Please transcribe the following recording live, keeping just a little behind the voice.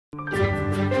आलीदेखि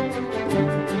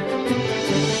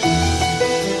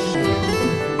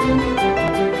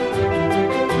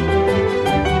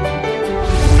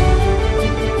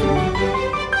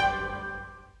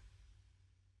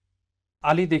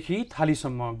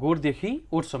थालीसम्म,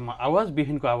 गोठदेखि ओठसम्म आवाज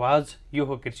विहीनको आवाज, यो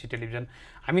हो कृषि टेलिभिजन।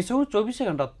 हामी छौँ 24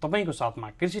 घण्टा तपाईँको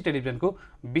साथमा। कृषि टेलिभिजनको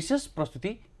विशेष प्रस्तुति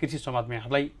कृषि संवादमा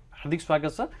यहाँलाई हार्दिक स्वागत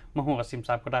छ। म हुँ असीम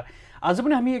सापकोटा। आज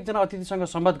पनि हामी एकजना अतिथिसँग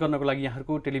संवाद गर्नको लागि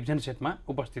यहाँहरूको टेलिभिजन सेटमा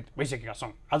उपस्थित भइसकेका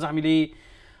छौँ। आज हामीले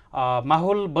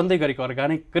माहौल बन्दै गरेको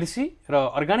अर्गानिक कृषि र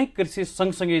अर्गानिक कृषि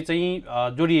सँगसँगै चाहिँ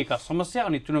जोडिएका समस्या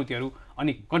अनि चुनौतीहरू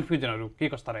अनि कन्फ्युजनहरू के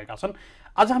कस्ता रहेका छन्,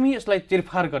 आज हामी यसलाई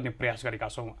चिरफार गर्ने प्रयास गरेका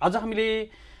छौँ। आज हामीले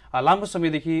लामो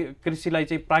समयदेखि कृषिलाई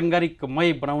चाहिँ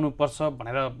प्राङ्गारिकमय बनाउनुपर्छ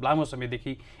भनेर लामो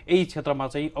समयदेखि यही क्षेत्रमा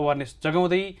चाहिँ अवेरनेस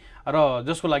जगाउँदै र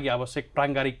जसको लागि आवश्यक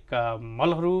प्राङ्गारिक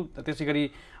मलहरू त्यसै गरी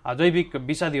जैविक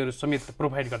विषादीहरू समेत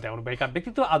प्रोभाइड गर्दै आउनुभएका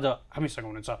व्यक्तित्व आज हामीसँग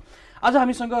हुनुहुन्छ। आज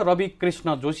हामीसँग रवि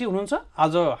कृष्ण जोशी हुनुहुन्छ।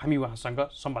 आज हामी उहाँसँग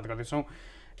संवाद गर्दैछौँ।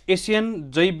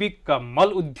 एसियन जैविक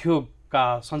मल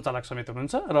उद्योगका सञ्चालक समेत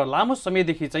हुनुहुन्छ र लामो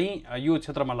समयदेखि चाहिँ यो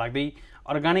क्षेत्रमा लाग्दै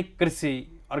अर्गानिक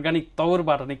कृषि, अर्गानिक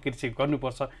तौरबाट नै कृषि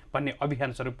गर्नुपर्छ भन्ने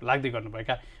अभियान स्वरूप लाग्दै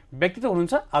गर्नुभएका व्यक्तित्व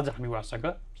हुनुहुन्छ। आज हामी उहाँसँग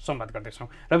संवाद गर्दैछौँ।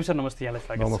 रवि सर नमस्ते, यहाँलाई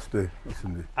स्वागत छ। नमस्ते।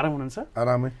 आराम हुनुहुन्छ?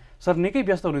 आरामै। सर निकै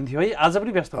व्यस्त हुनुहुन्थ्यो है, आज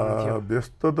पनि व्यस्त हुनुहुन्थ्यो?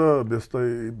 व्यस्त त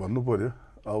व्यस्तै भन्नु पर्यो,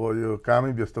 अब यो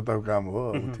कामै व्यस्तताको काम हो,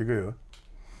 अब ठिकै हो।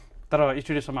 तर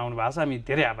स्टुडियोसम्म आउनु भएको छ, हामी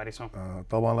धेरै आभारी छौँ।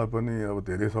 तपाईँलाई पनि अब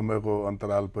धेरै समयको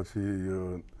अन्तरालपछि यो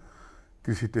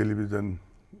कृषि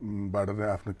टेलिभिजनबाट नै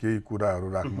आफ्नो केही कुराहरू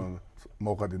राख्न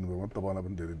मौका दिनुभयो, तपाईँलाई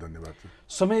पनि धेरै धन्यवाद छ।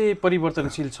 समय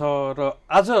परिवर्तनशील छ र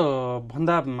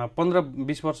आजभन्दा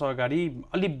 15-20 वर्ष अगाडि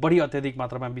अलिक बढी अत्याधिक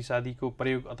मात्रामा विषादीको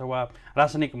प्रयोग अथवा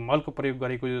रासायनिक मलको प्रयोग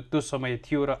गरेको त्यो समय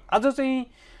थियो र आज चाहिँ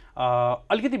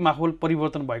अलिकति माहौल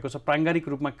परिवर्तन भएको छ। प्राङ्गारिक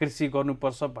रूपमा कृषि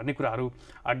गर्नुपर्छ भन्ने कुराहरू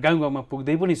गाउँ गाउँमा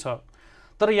पुग्दै पनि छ।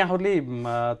 तर यहाँहरूले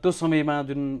त्यो समयमा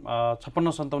जुन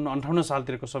 56, 57, 58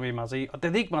 सालतिरको समयमा चाहिँ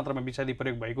अत्याधिक मात्रामा विषादी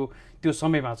प्रयोग भएको त्यो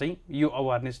समयमा चाहिँ यो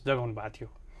अवेरनेस जगाउनु भएको थियो।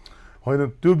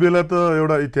 होइन, त्यो बेला त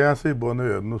एउटा इतिहासै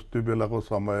बन्यो। हेर्नुहोस् त्यो बेलाको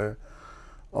समय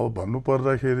अब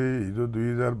भन्नुपर्दाखेरि हिजो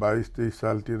 2022-23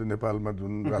 सालतिर नेपालमा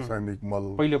जुन रासायनिक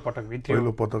मल पहिलो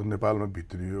पटक नेपालमा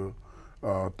भित्रियो,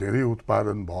 धेरै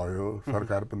उत्पादन भयो,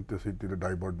 सरकार पनि त्यसैतिर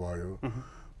डाइभर्ट भयो,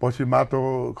 पछि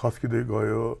माटो खस्किँदै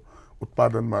गयो,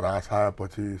 उत्पादनमा ह्रास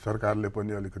आएपछि सरकारले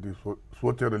पनि अलिकति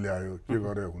सोचेर ल्यायो के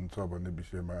गरे हुन्छ भन्ने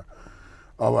विषयमा।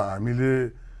 अब हामीले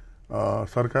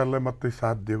सरकारलाई मात्रै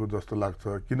साथ दिएको जस्तो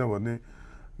लाग्छ, किनभने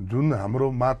जुन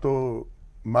हाम्रो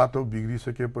माटो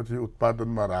बिग्रिसकेपछि,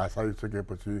 उत्पादनमा ह्रास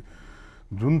आइसकेपछि,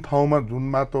 जुन ठाउँमा जुन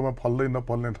माटोमा फल्दै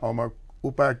नफल्ने ठाउँमा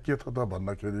उपाय के छ त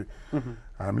भन्दाखेरि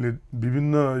हामीले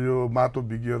विभिन्न यो माटो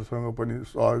विज्ञहरूसँग पनि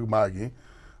सहयोग मागेँ।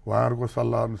 उहाँहरूको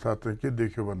सल्लाह अनुसार चाहिँ के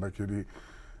देख्यो भन्दाखेरि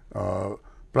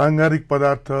प्राङ्गारिक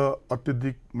पदार्थ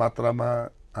अत्यधिक मात्रामा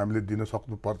हामीले दिन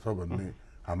सक्नुपर्छ भन्ने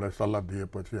हामीलाई सल्लाह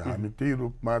दिएपछि हामी त्यही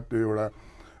रूपमा त्यो एउटा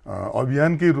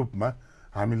अभियानकै रूपमा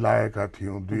हामी लागेका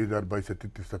थियौँ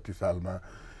 2062-63 सालमा।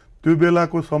 त्यो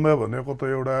बेलाको समय भनेको त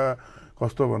एउटा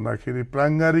कस्तो भन्दाखेरि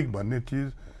प्राङ्गारिक भन्ने चिज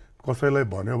कसैलाई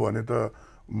भन्यो भने त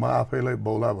म आफैलाई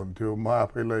बौला भन्थ्यो, म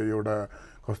आफैलाई एउटा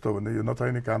कस्तो भने यो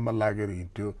नचाहिने काममा लागेर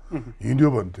हिँड्यो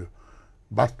भन्थ्यो।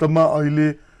 वास्तवमा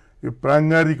अहिले यो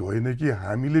प्राङ्गारिक होइन कि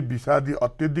हामीले विषादी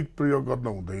अत्यधिक प्रयोग गर्न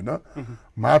हुँदैन,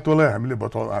 माटोलाई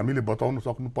हामीले बचाउन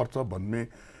सक्नुपर्छ भन्ने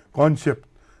कन्सेप्ट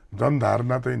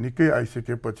जनधारणा चाहिँ निकै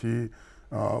आइसकेपछि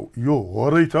यो हो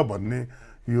रहेछ भन्ने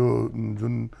यो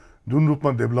जुन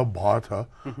रूपमा डेभलप भएछ,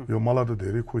 यो मलाई त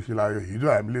धेरै खुसी लाग्यो। हिजो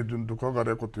हामीले जुन दुःख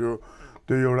गरेको थियो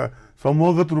त्यो एउटा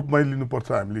समूहगत रूपमै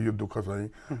लिनुपर्छ हामीले यो दुःख चाहिँ,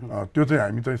 त्यो चाहिँ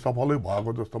हामी चाहिँ सफलै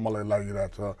भएको जस्तो मलाई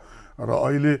लागिरहेछ। र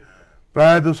अहिले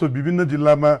प्रायः जसो विभिन्न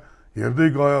जिल्लामा हेर्दै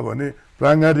गयो भने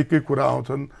प्राङ्गारिककै कुरा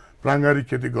आउँछन्। प्राङ्गारिक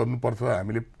खेती गर्नुपर्छ,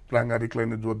 हामीले प्राङ्गारिकलाई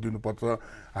नै जोड दिनुपर्छ,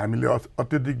 हामीले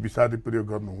अत्यधिक विषादी प्रयोग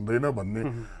गर्नु हुँदैन भन्ने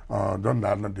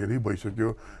जनधारणा धेरै भइसक्यो।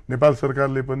 नेपाल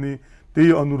सरकारले पनि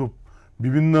त्यही अनुरूप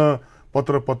विभिन्न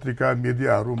पत्र पत्रिका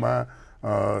मिडियाहरूमा,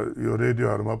 यो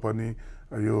रेडियोहरूमा पनि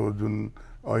यो जुन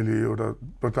अहिले एउटा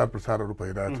प्रचार प्रसारहरू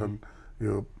भइरहेछन्,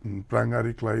 यो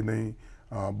प्राङ्गारिकलाई नै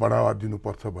बढावा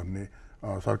दिनुपर्छ भन्ने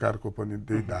सरकारको पनि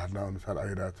त्यही धारणा अनुसार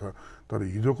आइरहेछ। तर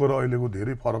हिजोको र अहिलेको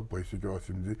धेरै फरक भइसक्यो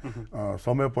असीमजी।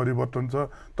 समय परिवर्तन छ,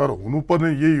 तर हुनुपर्ने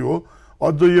यही हो।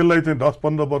 अझ यसलाई चाहिँ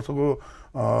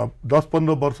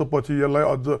 10-15 वर्षपछि यसलाई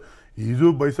अझ हिजो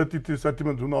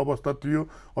 62-63 जुन अवस्था थियो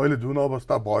अहिले जुन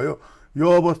अवस्था भयो, यो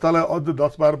अवस्थालाई अझ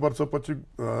 10-12 वर्षपछि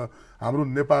हाम्रो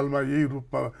नेपालमा यही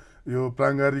रूपमा यो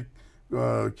प्राङ्गारिक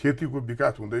खेतीको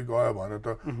विकास हुँदै गयो भने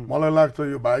त मलाई लाग्छ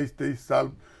यो 22-23 साल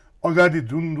अगाडि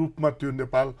जुन रूपमा थियो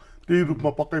नेपाल, त्यही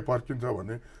रूपमा पक्कै फर्किन्छ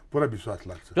भन्ने पुरा विश्वास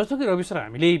लाग्छ। जस्तो कि रवि सर,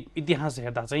 हामीले इतिहास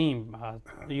हेर्दा चाहिँ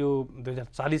यो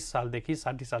 2040 सालदेखि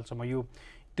 60 सालसम्म यो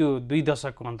त्यो 2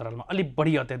 दशकको अन्तरालमा अलिक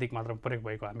बढी अत्याधिक मात्रामा प्रयोग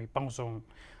भएको हामी पाउँछौँ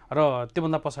र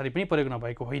त्योभन्दा पछाडि पनि प्रयोग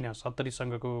नभएको होइन।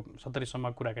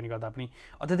 70सम्म कुराकानी गर्दा पनि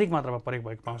अत्याधिक मात्रामा प्रयोग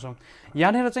भएको पाउँछौँ।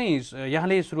 यहाँनिर चाहिँ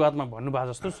यहाँले सुरुवातमा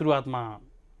भन्नुभएको जस्तो सुरुवातमा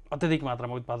अत्याधिक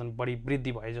मात्रामा उत्पादन बढी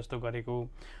वृद्धि भए जस्तो गरेको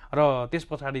र त्यस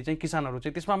पछाडि चाहिँ किसानहरू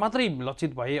चाहिँ त्यसमा मात्रै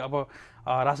लक्षित भए, अब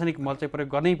रासायनिक मल चाहिँ प्रयोग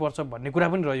गर्नै पर्छ भन्ने कुरा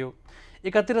पनि रह्यो।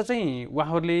 एकातिर चाहिँ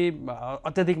उहाँहरूले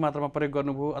अत्याधिक मात्रामा प्रयोग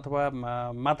गर्नुभयो अथवा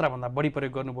मात्राभन्दा बढी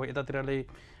प्रयोग गर्नुभयो,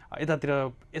 यतातिर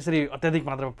यसरी अत्याधिक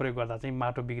मात्रामा प्रयोग गर्दा चाहिँ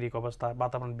माटो बिग्रेको अवस्था,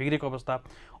 वातावरण बिग्रेको अवस्था।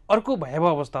 अर्को भयावह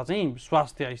अवस्था चाहिँ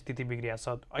स्वास्थ्य स्थिति बिग्रिया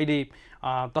छ। अहिले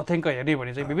तथ्याङ्क हेर्ने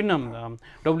भने चाहिँ विभिन्न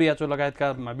WHO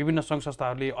लगायतका विभिन्न सङ्घ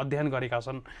संस्थाहरूले अध्ययन गरेका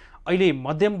छन्। अहिले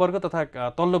मध्यम वर्ग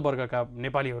तथा तल्लो वर्गका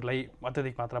नेपालीहरूलाई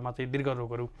अत्याधिक मात्रामा चाहिँ दीर्घ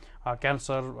रोगहरू,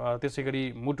 क्यान्सर, त्यसै गरी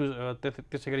मुटु,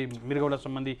 त्यसै गरी मृगौला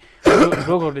सम्बन्धी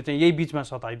रोगहरूले चाहिँ यही बिचमा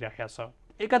सताइराखेको छ।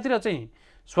 एकातिर चाहिँ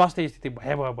स्वास्थ्य स्थिति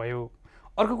भयावह भयो,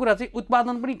 अर्को कुरा चाहिँ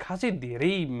उत्पादन पनि खासै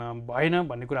धेरै भएन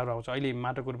भन्ने कुराहरू आउँछ। अहिले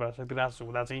माटोको उर्वरा शक्ति ह्रास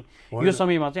हुँदा चाहिँ यो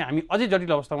समयमा चाहिँ हामी अझै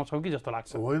जटिल अवस्थामा छौँ कि जस्तो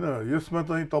लाग्छ। होइन, यसमा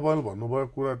चाहिँ तपाईँले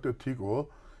भन्नुभएको कुरा त्यो ठिक हो।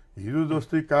 हिजो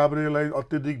जस्तै काभ्रेलाई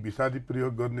अत्यधिक विषादी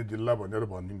प्रयोग गर्ने जिल्ला भनेर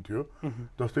भनिन्थ्यो,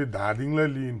 जस्तै धादिङलाई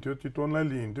लिइन्थ्यो, चितवनलाई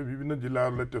लिइन्थ्यो, विभिन्न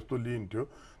जिल्लाहरूलाई त्यस्तो लिइन्थ्यो।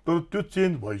 तर त्यो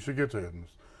चेन्ज भइसकेको छ।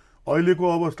 हेर्नुहोस्, अहिलेको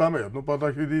अवस्थामा हेर्नु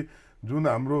पर्दाखेरि जुन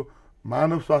हाम्रो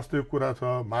मानव स्वास्थ्यको कुरा छ,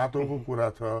 माटोको कुरा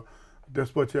छ,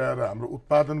 त्यसपछि आएर हाम्रो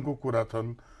उत्पादनको कुरा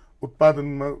छन्,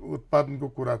 उत्पादनको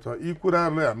कुरा छ। यी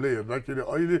कुराहरूलाई हामीले हेर्दाखेरि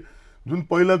अहिले जुन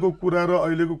पहिलाको कुरा र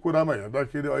अहिलेको कुरामा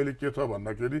हेर्दाखेरि अहिले के छ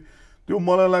भन्दाखेरि त्यो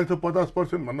मलाई लाग्छ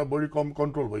 50% भन्दा बढी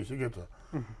कन्ट्रोल भइसकेको छ।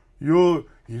 यो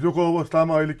हिजोको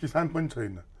अवस्थामा अहिले किसान पनि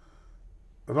छैन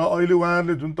र अहिले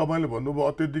उहाँहरूले जुन तपाईँले भन्नुभयो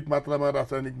अत्यधिक मात्रामा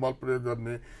रासायनिक मल प्रयोग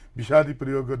गर्ने, विषादी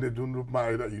प्रयोग गर्ने जुन रूपमा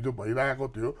हिजो भइरहेको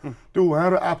थियो, त्यो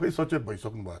उहाँहरू आफै सचेत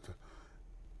भइसक्नु भएको छ।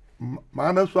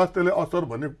 मानव स्वास्थ्यले असर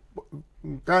भने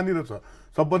कहाँनिर छ?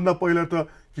 सबभन्दा पहिला त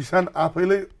किसान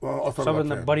आफैले असर,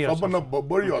 सबभन्दा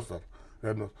बढी असर।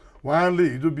 हेर्नुहोस्, उहाँहरूले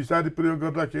हिजो विषादी प्रयोग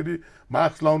गर्दाखेरि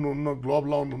मास्क लाउनुहुन्न, ग्लोभ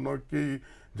लाउनुहुन्न, केही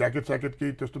ज्याकेट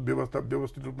केही त्यस्तो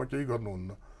व्यवस्थित रूपमा केही गर्नुहुन्न।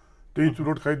 त्यही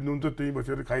चुरोट खाइदिनुहुन्छ, त्यही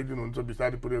बसेर खाइदिनुहुन्छ,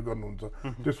 विषादी प्रयोग गर्नुहुन्छ।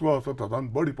 त्यसको असर त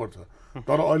झन् बढी पर्छ।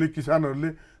 तर अहिले किसानहरूले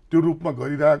त्यो रूपमा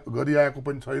गरिआएको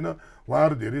पनि छैन।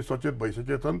 उहाँहरू धेरै सचेत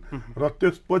भइसकेका छन् र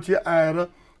त्यसपछि आएर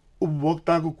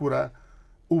उपभोक्ताको कुरा,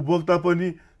 उपभोक्ता पनि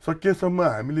सकेसम्म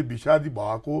हामीले विषादी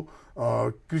भएको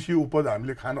कृषि उपज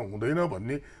हामीले खान हुँदैन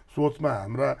भन्ने सोचमा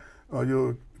हाम्रा यो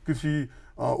कृषि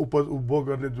उपभोग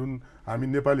गर्ने जुन हामी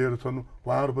नेपालीहरू छन्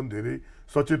उहाँहरू पनि धेरै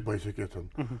सचेत भइसकेका छन्।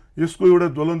 यसको एउटा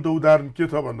ज्वलन्त उदाहरण के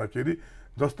छ भन्दाखेरि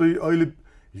जस्तै अहिले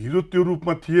हिजो त्यो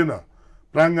रूपमा थिएन।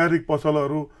 प्राङ्गारिक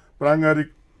पसलहरू, प्राङ्गारिक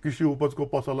कृषि उपजको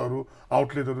पसलहरू,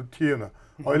 आउटलेटहरू थिएन।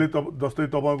 अहिले जस्तै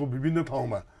तपाईँको विभिन्न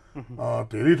ठाउँमा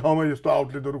धेरै ठाउँमा यस्तो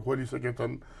आउटलेटहरू खोलिसकेका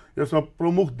छन्। यसमा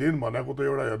प्रमुख देन भनेको त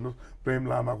एउटा हेर्नुहोस् प्रेम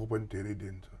लामाको पनि धेरै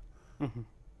देन छ।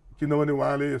 किनभने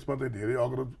उहाँले यसमा चाहिँ धेरै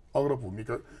अग्र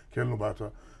भूमिका खेल्नु भएको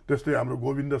छ। त्यस्तै हाम्रो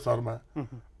गोविन्द शर्मा,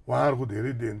 उहाँहरूको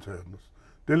धेरै देन छ। हेर्नुहोस्,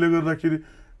 त्यसले गर्दाखेरि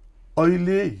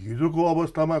अहिले हिजोको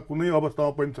अवस्थामा कुनै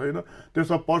अवस्थामा पनि छैन।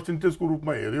 त्यसमा पर्सेन्टेजको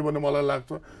रूपमा हेऱ्यो भने मलाई लाग्छ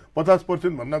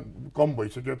 50% भन्दा कम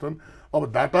भइसकेका छन्।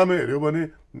 अब डाटामा हेऱ्यो भने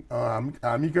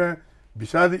हामी कहाँ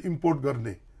विषादी इम्पोर्ट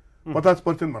गर्ने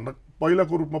 50% भन्दा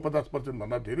पहिलाको रूपमा 50%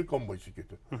 भन्दा धेरै कम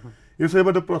भइसकेको छ।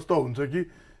 यसैबाट प्रश्न हुन्छ कि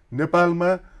नेपालमा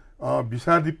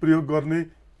विषादी प्रयोग गर्ने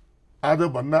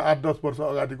आजभन्दा 8-10 वर्ष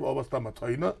अगाडिको अवस्थामा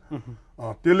छैन।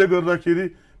 त्यसले गर्दाखेरि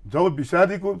जब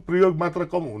विषादीको प्रयोग मात्र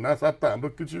कम हुनासाथ त हाम्रो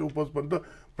कृषि उपज पनि त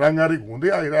प्राङ्गारिक हुँदै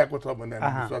आइरहेको छ भन्ने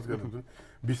हामी विश्वास गर्छौँ।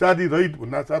 विषादी रहित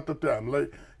हुनासाथ त त्यो हामीलाई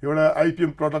एउटा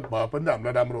आइपिएम प्रडक्ट भए पनि त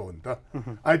हामीलाई राम्रो हो नि त।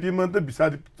 आइपिएममा त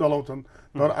विषादी चलाउँछन्,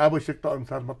 तर आवश्यकता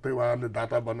अनुसार मात्रै उहाँहरूले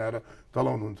डाटा बनाएर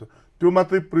चलाउनुहुन्छ। त्यो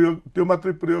मात्रै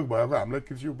प्रयोग भएको हामीलाई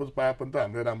कृषि उपज पाए पनि त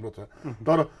हामीलाई राम्रो छ।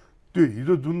 तर त्यो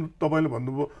हिजो जुन तपाईँले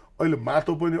भन्नुभयो अहिले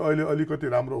माटो पनि अहिले अलिकति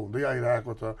राम्रो हुँदै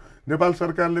आइरहेको छ। नेपाल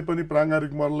सरकारले पनि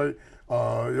प्राङ्गारिक मललाई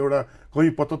एउटा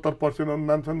कहीँ 75%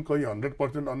 अनुदान छन्, कहीँ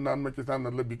 100% अनुदानमा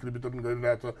किसानहरूलाई बिक्री वितरण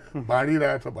गरिरहेछ,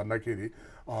 बाँडिरहेछ भन्दाखेरि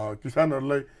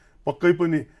किसानहरूलाई पक्कै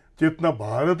पनि चेतना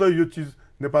भएर त यो चिज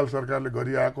नेपाल सरकारले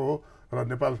गरिआएको हो र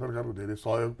नेपाल सरकारको धेरै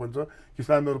सहयोग पनि छ।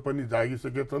 किसानहरू पनि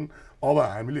जागिसकेका छन्। अब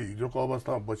हामीले हिजोको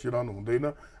अवस्थामा बसिरहनु हुँदैन।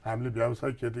 हामीले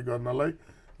व्यावसायिक खेती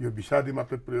गर्नलाई यो विषादी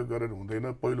मात्रै प्रयोग गरेर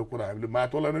हुँदैन। पहिलो कुरा हामीले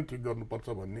माटोलाई नै ठिक गर्नुपर्छ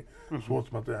भन्ने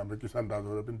सोचमा चाहिँ हाम्रो किसान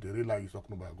दाजुहरू पनि धेरै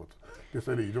लागिसक्नु भएको छ।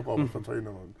 त्यसैले हिजोको अवस्था छैन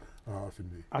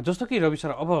असिमजी। जस्तो कि रवि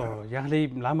सर, अब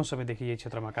यहाँले लामो समयदेखि यही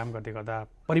क्षेत्रमा काम गर्दै गर्दा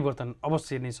परिवर्तन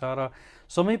अवश्य नै छ र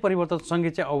समय परिवर्तनसँगै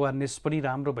चाहिँ अवेरनेस पनि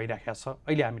राम्रो भइराखेको छ,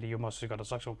 अहिले हामीले यो महसुस गर्न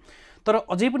सक्छौँ। तर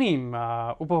अझै पनि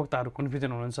उपभोक्ताहरू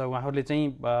कन्फ्युजन हुनुहुन्छ, उहाँहरूले चाहिँ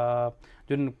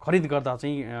जुन खरिद गर्दा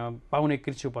चाहिँ पाउने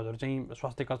कृषि उपजहरू चाहिँ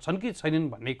स्वास्थ्यकर छन् कि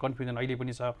छैनन् भन्ने कन्फ्युजन अहिले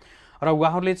पनि छ र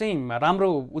उहाँहरूले चाहिँ राम्रो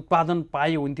उत्पादन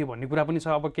पाए हुन्थ्यो भन्ने कुरा पनि छ।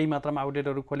 अब केही मात्रामा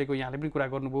आउटलेटहरू खोलेको यहाँले पनि कुरा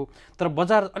गर्नुभयो, तर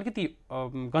बजार अलिकति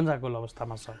गन्जागोल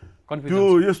अवस्थामा छ।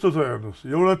 त्यो यस्तो छ, हेर्नुहोस्,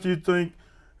 एउटा चिज चाहिँ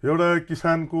एउटा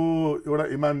किसानको एउटा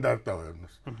इमान्दारता हो।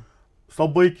 हेर्नुहोस्,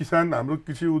 सबै किसान, हाम्रो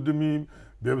कृषि उद्यमी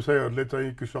व्यवसायहरूले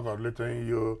चाहिँ, कृषकहरूले चाहिँ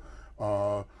यो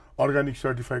अर्ग्यानिक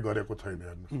सर्टिफाई गरेको छैन।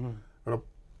 हेर्नुहोस्, र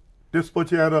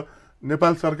त्यसपछि आएर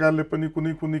नेपाल सरकारले पनि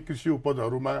कुनै कुनै कृषि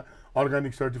उपजहरूमा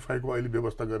अर्ग्यानिक सर्टिफाईको अहिले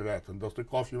व्यवस्था गरिरहेछन्, जस्तै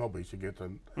कफीमा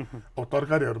भइसकेछन्, अब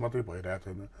तरकारीहरू मात्रै भइरहेको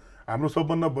छैन। हाम्रो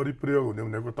सबभन्दा बढी प्रयोग हुने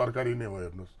भनेको तरकारी नै हो।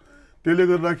 हेर्नुहोस्, त्यसले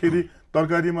गर्दाखेरि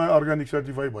तरकारीमा अर्ग्यानिक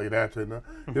सर्टिफाई भइरहेको छैन।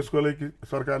 यसको लागि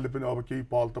सरकारले पनि अब केही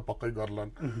पहल त पक्कै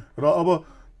गर्लान्। र अब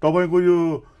तपाईँको यो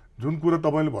जुन कुरा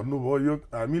तपाईँले भन्नुभयो, यो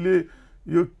हामीले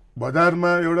यो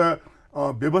बजारमा एउटा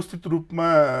व्यवस्थित रूपमा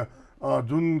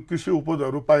जुन कृषि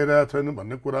उपजहरू पाइरहेको छैन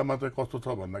भन्ने कुरामा चाहिँ कस्तो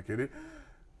छ भन्दाखेरि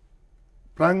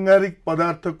प्राङ्गारिक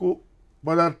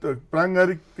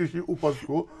प्राङ्गारिक कृषि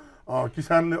उपजको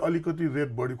किसानले अलिकति रेट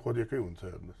बढी खोजेकै हुन्छ।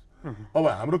 हेर्नुहोस्, अब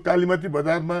हाम्रो कालीमाटी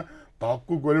बजारमा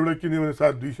धक्कु गोलेबडा किन्यो भने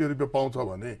सायद 200 रुपियाँ पाउँछ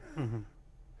भने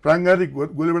प्राङ्गारिक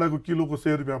गोलेबडाको किलोको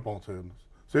 100 रुपियाँ पाउँछ।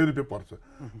 हेर्नुहोस्, 100 रुपियाँ पर्छ।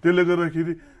 त्यसले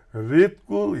गर्दाखेरि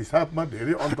रेटको हिसाबमा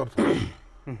धेरै अन्तर छ।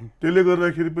 त्यसले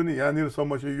गर्दाखेरि पनि यहाँनिर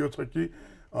समस्या यो छ कि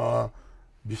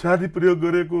विषादी प्रयोग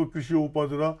गरेको कृषि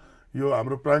उपज र यो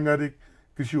हाम्रो प्राङ्गारिक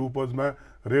कृषि उपजमा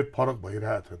रेट फरक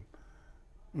भइरहेछन्।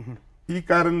 यी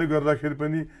कारणले गर्दाखेरि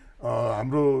पनि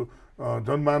हाम्रो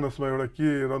जनमानसमा एउटा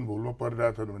के रनभुलमा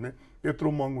परिरहेछन् भने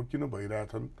यत्रो महँगो किन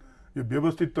भइरहेछन्, यो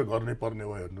व्यवस्थित त गर्नै पर्ने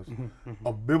हो। हेर्नुहोस्,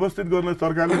 अब व्यवस्थित गर्न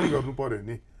सरकारले नै गर्नु पर्यो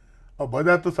नि। अब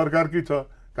बजार त सरकारकै छ,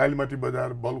 कालीमाटी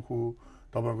बजार, बल्खु,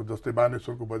 तपाईँको जस्तै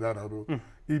बानेश्वरको बजारहरू,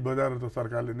 यी बजारहरू त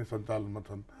सरकारले नै सञ्चालनमा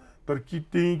छन्। तर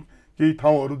केही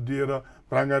ठाउँहरू दिएर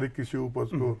प्राङ्गारिक कृषि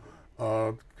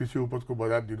उपजको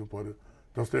बजार दिनु पर्यो।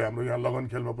 जस्तै हाम्रो यहाँ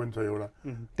लगनखेलमा पनि छ एउटा,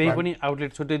 त्यही पनि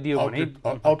आउटलेट छुट्टै दियो भने,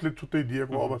 आउटलेट छुट्टै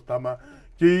दिएको अवस्थामा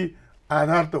केही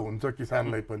आधार त हुन्छ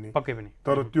किसानलाई पनि, पक्कै पनि।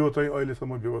 तर त्यो चाहिँ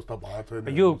अहिलेसम्म व्यवस्था भएको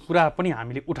छैन। यो कुरा पनि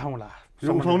हामीले उठाउँला,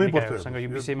 उठाउनै पर्छ, यो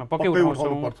विषयमा पक्कै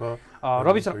उठाउनु पर्छ।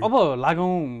 रवि सर, अब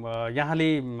लागौँ, यहाँले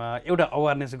एउटा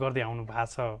अवेरनेस गर्दै आउनु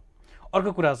भएको छ।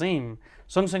 अर्को कुरा चाहिँ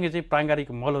सँगसँगै चाहिँ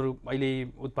प्राङ्गारिक मलहरू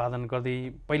अहिले उत्पादन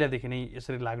गर्दै पहिलादेखि नै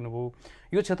यसरी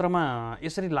लाग्नुभयो, यो क्षेत्रमा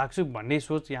यसरी लाग्छु भन्ने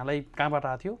सोच यहाँलाई कहाँबाट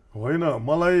आएको थियो? होइन,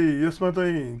 मलाई यसमा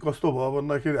चाहिँ कस्तो भयो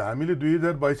भन्दाखेरि हामीले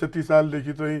 2062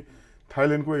 सालदेखि चाहिँ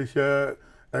थाइल्यान्डको एसिया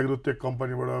एग्रोटेक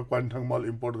कम्पनीबाट क्वान्टङ मल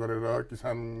इम्पोर्ट गरेर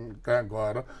किसान कहाँ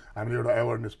गएर हामीले एउटा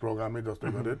एवेरनेस प्रोग्रामै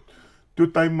जस्तै गरेँ। त्यो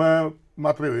टाइममा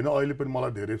मात्रै होइन, अहिले पनि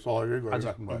मलाई धेरै सहयोगै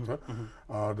गरिराख्नु भएको छ।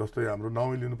 जस्तै हाम्रो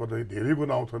नाउँ लिनुपर्दाखेरि धेरैको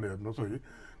नाउँ छ नि। हेर्नुहोस् है,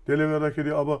 त्यसले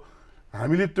गर्दाखेरि अब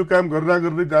हामीले त्यो काम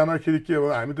गर्दै जाँदाखेरि के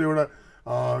हो, हामी त एउटा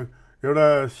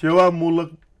सेवामूलक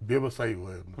व्यवसाय हो।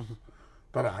 हेर्नुहोस्,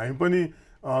 तर हामी पनि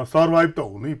सर्भाइभ त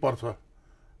हुनै पर्छ।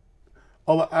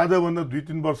 अब आजभन्दा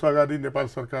 2-3 वर्ष अगाडि नेपाल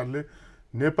सरकारले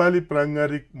नेपाली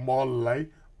प्राङ्गारिक मललाई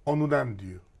अनुदान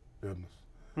दियो। हेर्नुहोस्,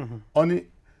 अनि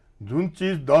जुन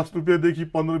चिज 10 रुपियाँदेखि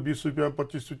 15-20 रुपियाँ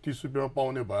 25-30 रुपियाँमा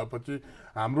पाउने भएपछि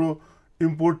हाम्रो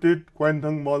इम्पोर्टेड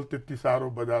क्वान्टङ मल त्यति साह्रो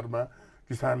बजारमा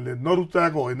किसानले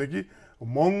नरुचाएको होइन कि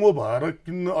महँगो भएर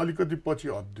किन्न अलिकति पछि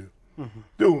हट्यो।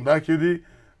 त्यो हुँदाखेरि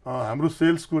हाम्रो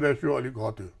सेल्सको रेसियो अलिक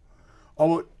घट्यो। अब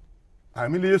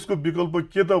हामीले यसको विकल्प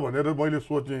के त भनेर मैले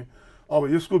सोचेँ। अब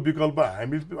यसको विकल्प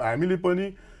हामीले पनि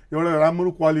एउटा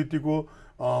राम्रो क्वालिटीको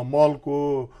मलको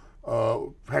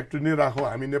फ्याक्ट्री नै राखौँ,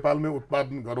 हामी नेपालमै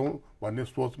उत्पादन गरौँ भन्ने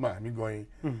सोचमा हामी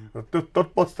गयौँ।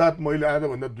 तत्पश्चात मैले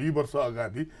आजभन्दा 2 वर्ष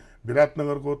अगाडि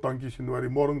विराटनगरको टङ्की सिन्धुवारी,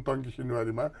 मोरङ टङ्की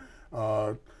सिन्धुवारीमा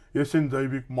एसियन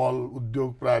जैविक मल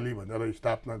उद्योग प्रणाली भनेर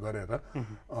स्थापना गरेर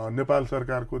नेपाल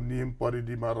सरकारको नियम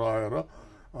परिधिमा रहेर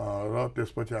र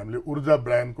त्यसपछि हामीले ऊर्जा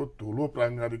ब्रान्डको ठुलो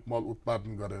प्राङ्गारिक मल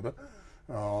उत्पादन गरेर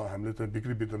हामीले चाहिँ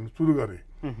बिक्री वितरण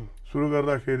सुरु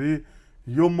गर्दाखेरि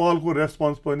यो मलको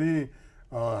रेस्पोन्स पनि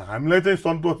हामीलाई चाहिँ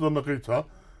सन्तोषजनकै छ।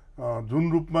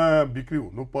 जुन रूपमा बिक्री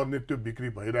हुनुपर्ने त्यो बिक्री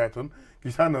भइरहेछन्,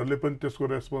 किसानहरूले पनि त्यसको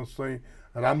रेस्पोन्स चाहिँ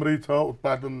राम्रै छ,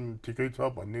 उत्पादन ठिकै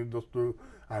छ भन्ने जस्तो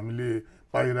हामीले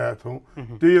पाइरहेछौँ।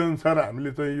 त्यही अनुसार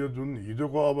हामीले चाहिँ यो जुन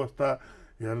हिजोको अवस्था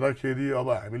हेर्दाखेरि अब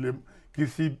हामीले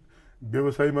कृषि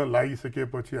व्यवसायमा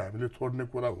लागिसकेपछि हामीले छोड्ने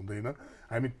कुरा हुँदैन।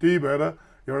 हामी त्यही भएर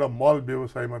एउटा मल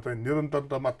व्यवसायमा चाहिँ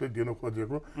निरन्तरता मात्रै दिन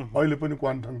खोजेको। अहिले पनि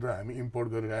क्वान्टम चाहिँ हामी इम्पोर्ट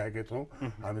गरिरहेका छौँ।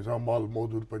 हामीसँग मल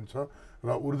मौजुद पनि छ र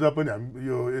ऊर्जा पनि हामी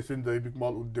यो एसियन जैविक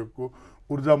मल उद्योगको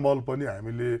ऊर्जा मल पनि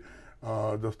हामीले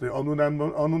जस्तै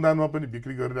अनुदानमा पनि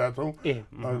बिक्री गरिरहेछौँ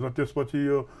र त्यसपछि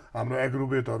यो हाम्रो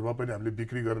एग्रोवेटहरूमा पनि हामीले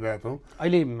बिक्री गरिरहेछौँ।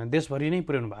 अहिले देशभरि नै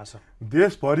पुर्याउनु भएको छ?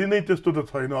 देशभरि नै त्यस्तो त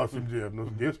छैन असिमजी,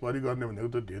 हेर्नुहोस् देशभरि गर्ने भनेको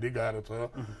त धेरै गाह्रो छ।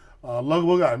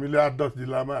 लगभग हामीले 8-10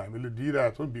 जिल्लामा हामीले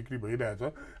दिइरहेछौँ, बिक्री भइरहेछ।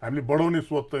 हामीले बढाउने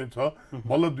सोच चाहिँ छ।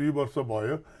 बल्ल 2 वर्ष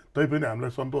भयो तैपनि हामीलाई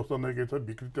सन्तोषजनकै छ।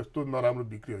 बिक्री त्यस्तो नराम्रो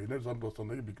बिक्री होइन,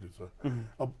 सन्तोषजनकै बिक्री छ।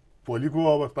 अब भोलिको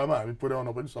अवस्थामा हामी पुर्याउन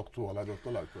पनि सक्छौँ होला जस्तो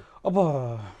लाग्छ। अब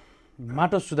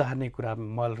माटो सुधार्ने कुरा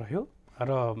मल रह्यो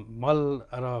र मल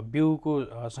र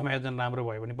बिउको संयोजन राम्रो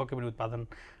भयो भने पक्कै पनि उत्पादन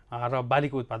र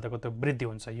बालीको उत्पादकत्व वृद्धि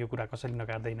हुन्छ। यो कुरा कसैले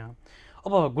नकार्दैन।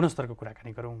 अब गुणस्तरको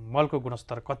कुराकानी गरौँ। मलको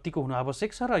गुणस्तर कतिको हुनु आवश्यक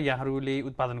छ र यहाँहरूले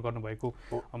उत्पादन गर्नुभएको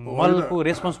मलको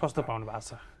रेस्पोन्स कस्तो पाउनु भएको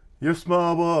छ? यसमा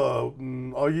अब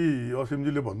अघि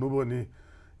असिमजीले भन्नुभयो नि,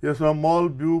 यसमा मल,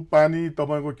 बिउ, पानी,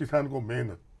 तपाईँको किसानको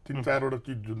मेहनत 3-4 वटा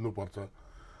चिज जुझ्नुपर्छ।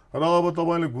 र अब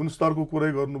तपाईँले गुणस्तरको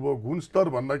कुरै गर्नुभयो। गुणस्तर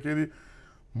भन्दाखेरि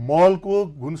मलको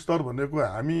गुणस्तर भनेको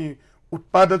हामी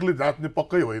उत्पादकले जाँच्ने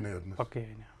पक्कै होइन, हेर्नु पक्कै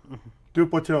होइन, त्यो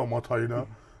पछिमा म छैन।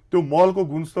 त्यो मलको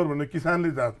गुणस्तर भने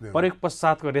किसानले जाँच्ने, प्रयोग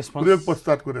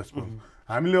पश्चातको रेस्पोन्स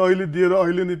हामीले अहिले दिएर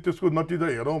अहिले नै त्यसको नतिजा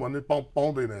हेरौँ भने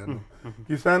पाउँदैन। हेर्नु,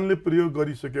 किसानले प्रयोग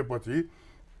गरिसकेपछि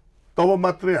तब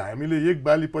मात्रै हामीले एक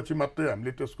बाली पछि मात्रै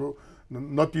हामीले त्यसको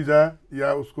नतिजा या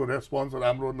उसको रेस्पोन्स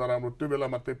राम्रो नराम्रो त्यो बेला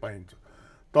मात्रै पाइन्छ।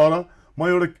 तर म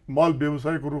एउटा मल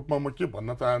व्यवसायको रूपमा म के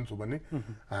भन्न चाहन्छु भने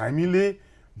हामीले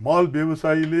मल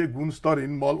व्यवसायीले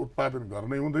गुणस्तरहीन मल उत्पादन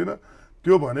गर्नै हुँदैन।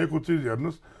 त्यो भनेको चिज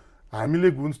हेर्नुहोस्, हामीले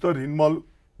गुणस्तरहीन मल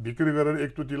बिक्री गरेर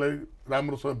एकचोटिलाई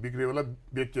राम्रोसँग बिक्री होला,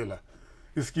 बेचेला,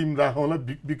 स्किम राखौँला,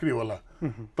 बिक्री होला।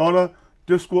 तर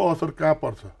त्यसको असर कहाँ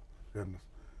पर्छ हेर्नुहोस्,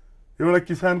 एउटा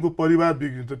किसानको परिवार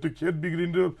बिग्रिन्छ। त्यो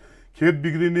खेत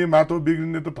बिग्रिने माटो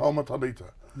बिग्रिने त ठाउँमा छँदैछ।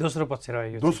 दोस्रो पक्ष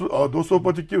रह्यो। दोस्रो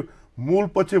पछि के मूल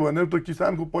पक्ष भनेर त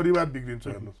किसानको परिवार बिग्रिन्छ।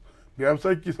 हेर्नुहोस्,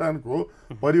 व्यावसायिक किसानको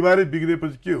परिवारै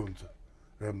बिग्रिएपछि के हुन्छ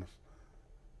हेर्नुहोस्।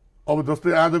 अब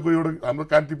जस्तै आजको एउटा हाम्रो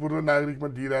कान्तिपुर र नागरिकमा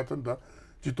दिइरहेछ नि त,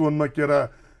 चितवनमा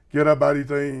केरा बारी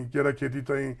चाहिँ केरा खेती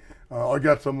चाहिँ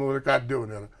अज्ञात समूहले काट्दियो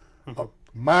भनेर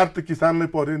मार त किसानलाई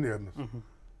पर्यो नि। हेर्नुहोस्,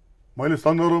 मैले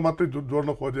सन्दर्भ मात्रै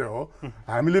जोड्न खोजेँ हो।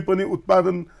 हामीले पनि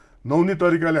उत्पादन नहुने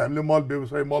तरिकाले हामीले मल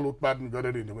व्यवसाय मल उत्पादन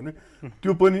गरेर हिँड्यो भने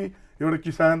त्यो पनि एउटा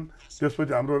किसान,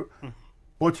 त्यसपछि हाम्रो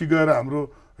पछि गएर हाम्रो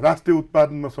राष्ट्रिय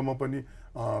उत्पादनमासम्म पनि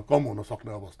कम हुन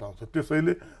सक्ने अवस्था हुन्छ।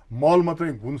 त्यसैले मलमा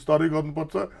चाहिँ गुणस्तरै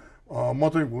गर्नुपर्छ। म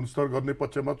चाहिँ गुणस्तर गर्ने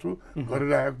पक्षमा छु,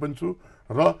 गरिरहेको पनि छु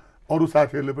र अरू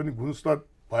साथीहरूले पनि गुणस्तर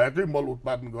भएकै मल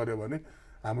उत्पादन गर्यो भने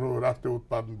हाम्रो राष्ट्रिय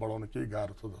उत्पादन बढाउन केही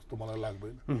गाह्रो छ जस्तो मलाई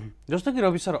लाग्दैन। जस्तो कि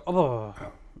रवि सर, अब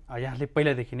यहाँले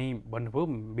पहिलादेखि नै भन्नुभयो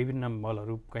विभिन्न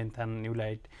मलहरू कैन्थान,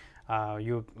 न्युलाइट,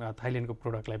 यो थाइल्यान्डको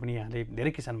प्रोडक्टलाई पनि यहाँले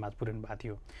धेरै किसानमाझ पुर्याउनु भएको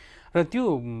थियो र त्यो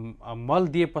मल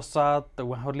दिए पश्चात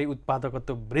उहाँहरूले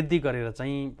उत्पादकत्व वृद्धि गरेर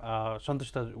चाहिँ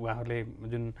सन्तुष्ट उहाँहरूले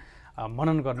जुन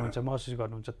मनन गर्नुहुन्छ, महसुस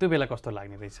गर्नुहुन्छ, त्यो बेला कस्तो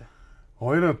लाग्ने रहेछ?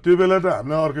 होइन, त्यो बेला त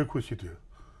हामीलाई अर्कै खुसी थियो।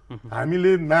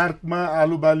 हामीले नार्कमा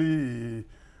आलु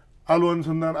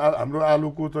अनुसन्धान हाम्रो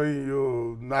आलुको चाहिँ यो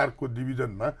नार्कको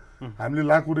डिभिजनमा हामीले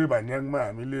लाकुरे भान्याङमा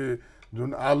हामीले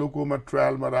जुन आलुकोमा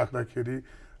ट्रायलमा राख्दाखेरि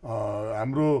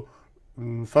हाम्रो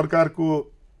सरकारको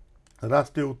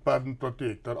राष्ट्रिय उत्पादन प्रति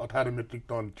हेक्टर 18 मेट्रिक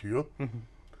टन थियो।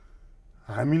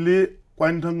 हामीले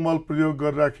क्वान्टम मल प्रयोग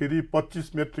गर्दाखेरि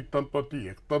 25 मेट्रिक टन प्रति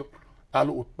हेक्टर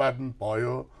आलु उत्पादन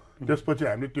भयो। त्यसपछि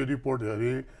हामीले त्यो रिपोर्ट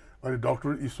हेरेँ। अनि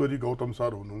डाक्टर ईश्वरी गौतम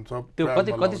सर हुनुहुन्छ। त्यो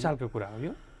कति सालको कुरा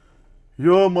हो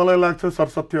यो मलाई लाग्छ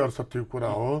 67-68 कुरा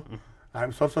हो।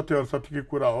 हामी 67-68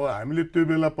 कुरा हो। हामीले त्यो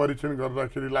बेला परीक्षण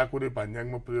गर्दाखेरि लाकुरे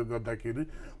भान्याङमा प्रयोग गर्दाखेरि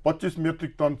 25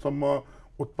 मेट्रिक टनसम्म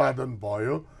उत्पादन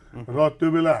भयो र त्यो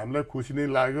बेला हामीलाई खुसी नै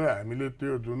लाग्यो। हामीले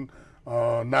त्यो जुन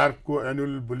नार्कको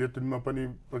एनुअल बुलेटिनमा पनि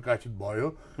प्रकाशित भयो।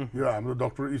 यो हाम्रो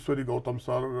डाक्टर ईश्वरी गौतम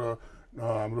सर र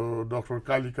हाम्रो डाक्टर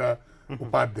कालिका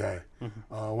उपाध्याय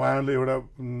उहाँले एउटा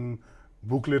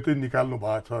बुकलेटै निकाल्नु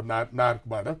भएको छ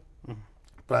नार्कबाट,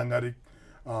 प्राङ्गारिक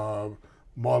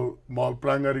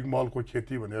प्राङ्गारिक मलको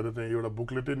खेती भनेर चाहिँ एउटा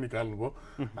बुकलेटै निकाल्नुभयो।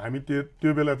 हामी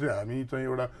त्यो बेला चाहिँ हामी चाहिँ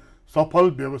एउटा सफल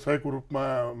व्यवसायको रूपमा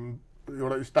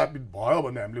एउटा स्थापित भयो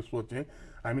भने हामीले सोचेँ।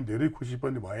 हामी धेरै खुसी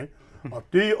पनि भएँ।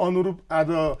 त्यही अनुरूप आज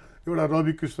एउटा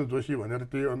रवि कृष्ण जोशी भनेर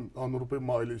त्यही अनुरूपै म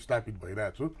अहिले स्थापित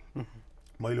भइरहेको छु।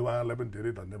 मैले उहाँलाई पनि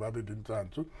धेरै धन्यवादै दिन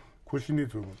चाहन्छु। खुसी नै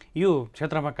छु। यो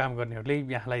क्षेत्रमा काम गर्नेहरूले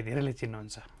यहाँलाई धेरैले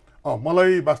चिन्नुहुन्छ?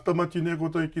 मलाई वास्तवमा चिनेको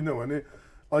चाहिँ किनभने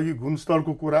अघि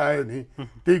गुणस्तरको कुरा आयो नि,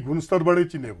 त्यही गुणस्तरबाटै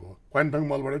चिनेको हो, क्वान्टङ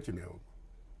मलबाटै चिनेको।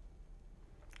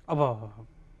 अब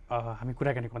हामी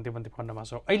कुराकानीको अन्तिम खण्डमा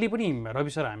छौँ। अहिले पनि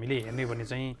रवि सर हामीले हेर्ने भने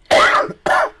चाहिँ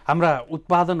हाम्रा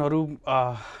उत्पादनहरू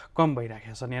कम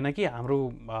भइरहेका छन्, यानि कि हाम्रो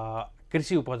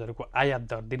कृषि उपजहरूको आयात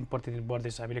दर दिन प्रतिदिन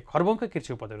बढ्दैछ। हामीले खर्बौँका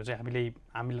कृषि उपजहरू चाहिँ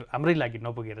हाम्रै लागि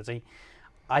नपुगेर चाहिँ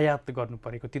आयात गर्नु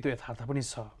परेको त्यो यथार्थ पनि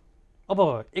छ। अब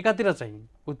एकातिर चाहिँ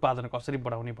उत्पादन कसरी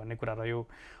बढाउने भन्ने कुरा रह्यो,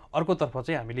 अर्कोतर्फ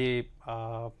चाहिँ हामीले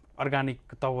अर्ग्यानिक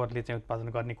तवरले चाहिँ उत्पादन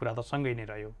गर्ने कुरा त सँगै नै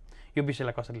रह्यो। यो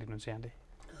विषयलाई कसरी लिनुहुन्छ यहाँले?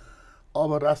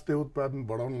 अब राष्ट्रिय उत्पादन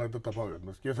बढाउनलाई त तपाईँ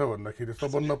हेर्नुहोस् के छ भन्दाखेरि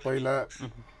सबभन्दा पहिला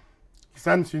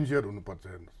किसान सिन्सियर हुनुपर्छ।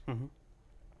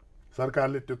 हेर्नुहोस्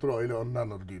सरकारले त्यत्रो अहिले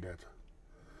अनुदानहरू दिइरहेछ,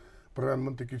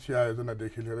 प्रधानमन्त्री कृषि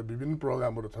आयोजनादेखि लिएर विभिन्न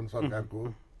प्रोग्रामहरू छन् सरकारको,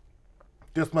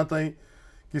 त्यसमा चाहिँ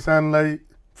किसानलाई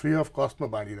फ्री अफ कस्टमा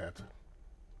बाँडिरहेछ,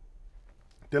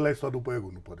 त्यसलाई सदुपयोग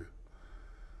हुनु पर्यो।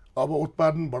 अब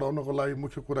उत्पादन बढाउनको लागि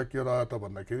मुख्य कुरा के रह्यो त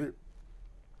भन्दाखेरि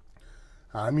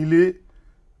हामीले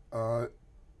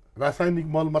रासायनिक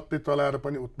मल मात्रै चलाएर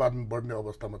पनि उत्पादन बढ्ने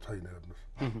अवस्थामा छैन।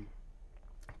 हेर्नुहोस्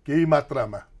केही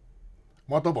मात्रामा,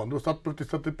 म त भन्छु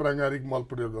 100% प्राङ्गारिक मल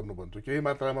प्रयोग गर्नु भन्छु, केही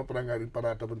मात्रामा प्राङ्गारिक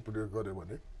पदार्थ पनि प्रयोग गर्यो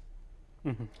भने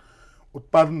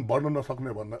उत्पादन बढ्न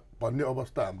नसक्ने भन्ने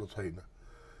अवस्था हाम्रो छैन।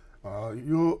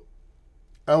 यो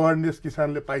अवेरनेस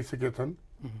किसानले पाइसकेछन्,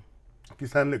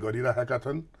 किसानले गरिरहेका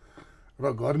छन् र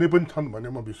गर्ने पनि छन् भन्ने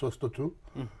म विश्वस्त छु।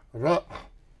 र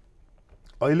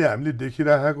अहिले हामीले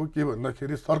देखिरहेको के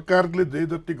भन्दाखेरि सरकारले जे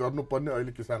जति गर्नुपर्ने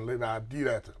अहिले किसानलाई राहत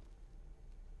दिइरहेछ।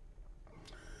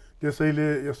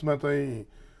 त्यसैले यसमा चाहिँ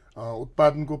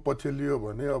उत्पादनको पक्ष लियो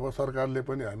भने अब सरकारले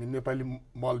पनि हामी नेपाली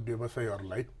मल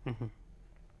व्यवसायीहरूलाई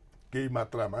केही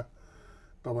मात्रामा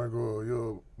तपाईँको यो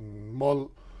मल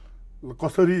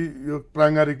कसरी यो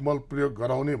प्राङ्गारिक मल प्रयोग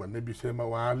गराउने भन्ने विषयमा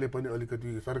उहाँहरूले पनि अलिकति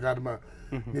सरकारमा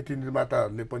नीति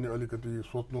निर्माताहरूले पनि अलिकति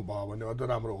सोच्नु भयो भने अझ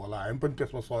राम्रो होला। हामी पनि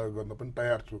त्यसमा सहयोग गर्न पनि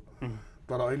तयार छु,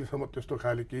 तर अहिलेसम्म त्यस्तो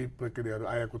खाले केही प्रक्रियाहरू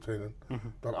आएको छैनन्।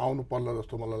 तर आउनु पर्ला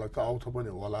जस्तो मलाई लाग्छ, आउँछ पनि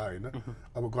होला होइन।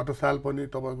 अब गत साल पनि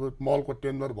तपाईँको मलको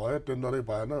टेन्डर भयो, टेन्डरै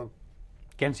भएन,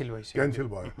 क्यान्सिल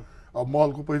भयो। अब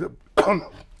मलको पैसा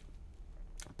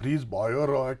फ्रिज भयो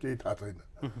र केही थाहा छैन।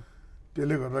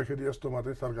 त्यसले गर्दाखेरि यस्तोमा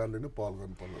चाहिँ सरकारले नै पहल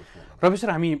गर्नुपर्छ। रवि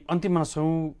सर, हामी अन्तिममा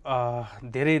छौँ।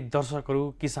 धेरै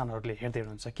दर्शकहरू किसानहरूले हेर्दै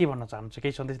हुनुहुन्छ, के भन्न चाहनुहुन्छ,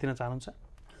 केही सन्देश दिन चाहनुहुन्छ?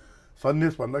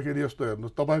 सन्देश भन्दाखेरि यस्तो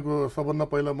हेर्नुहोस्, तपाईँको सबभन्दा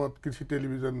पहिला म कृषि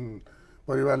टेलिभिजन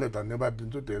परिवारले धन्यवाद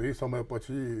दिन्छु। धेरै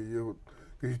समयपछि यो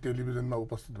कृषि टेलिभिजनमा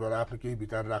उपस्थित भएर आफ्नो केही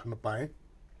विचार राख्न पाएँ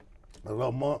र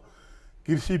म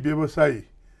कृषि व्यवसायी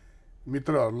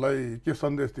मित्रहरूलाई के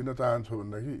सन्देश दिन चाहन्छु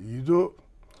भन्दाखेरि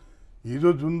हिजो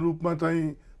जुन रूपमा चाहिँ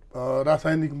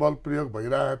रासायनिक मल प्रयोग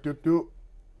भइरहेको थियो त्यो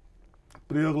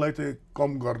प्रयोगलाई चाहिँ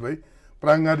कम गर्दै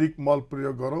प्राङ्गारिक मल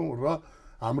प्रयोग गरौँ र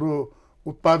हाम्रो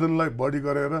उत्पादनलाई बढी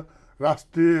गरेर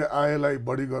राष्ट्रिय आयलाई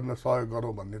बढी गर्न सहयोग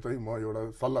गरौँ भन्ने चाहिँ म एउटा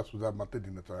सल्लाह सुझाव मात्रै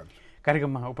दिन चाहन्छु।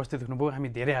 कार्यक्रममा उपस्थित हुनुभयो, हामी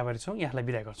धेरै आभारी छौँ। यहाँलाई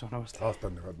बिदा गर्छौँ। नमस्ते। हस्,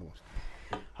 धन्यवाद। नमस्ते।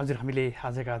 हजुर, हामीले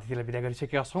आजका अतिथिलाई बिदा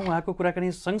गरिसकेका छौँ। उहाँको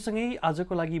कुराकानी सँगसँगै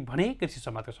आजको लागि भने कृषि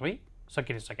समाजको समय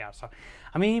सकिसकेका छ।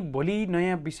 हामी भोलि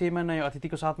नयाँ विषयमा, नयाँ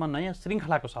अतिथिको साथमा, नयाँ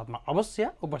श्रृङ्खलाको साथमा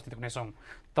अवश्य उपस्थित हुनेछौँ।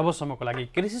 तबसम्मको लागि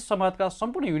कृषि समाजका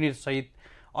सम्पूर्ण युनिटसहित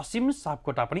असीम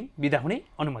सापकोटा पनि बिदा हुने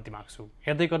अनुमति माग्छु।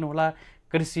 हेर्दै गर्नुहोला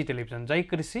कृषि टेलिभिजन। जय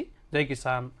कृषि, जय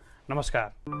किसान।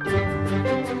 नमस्कार।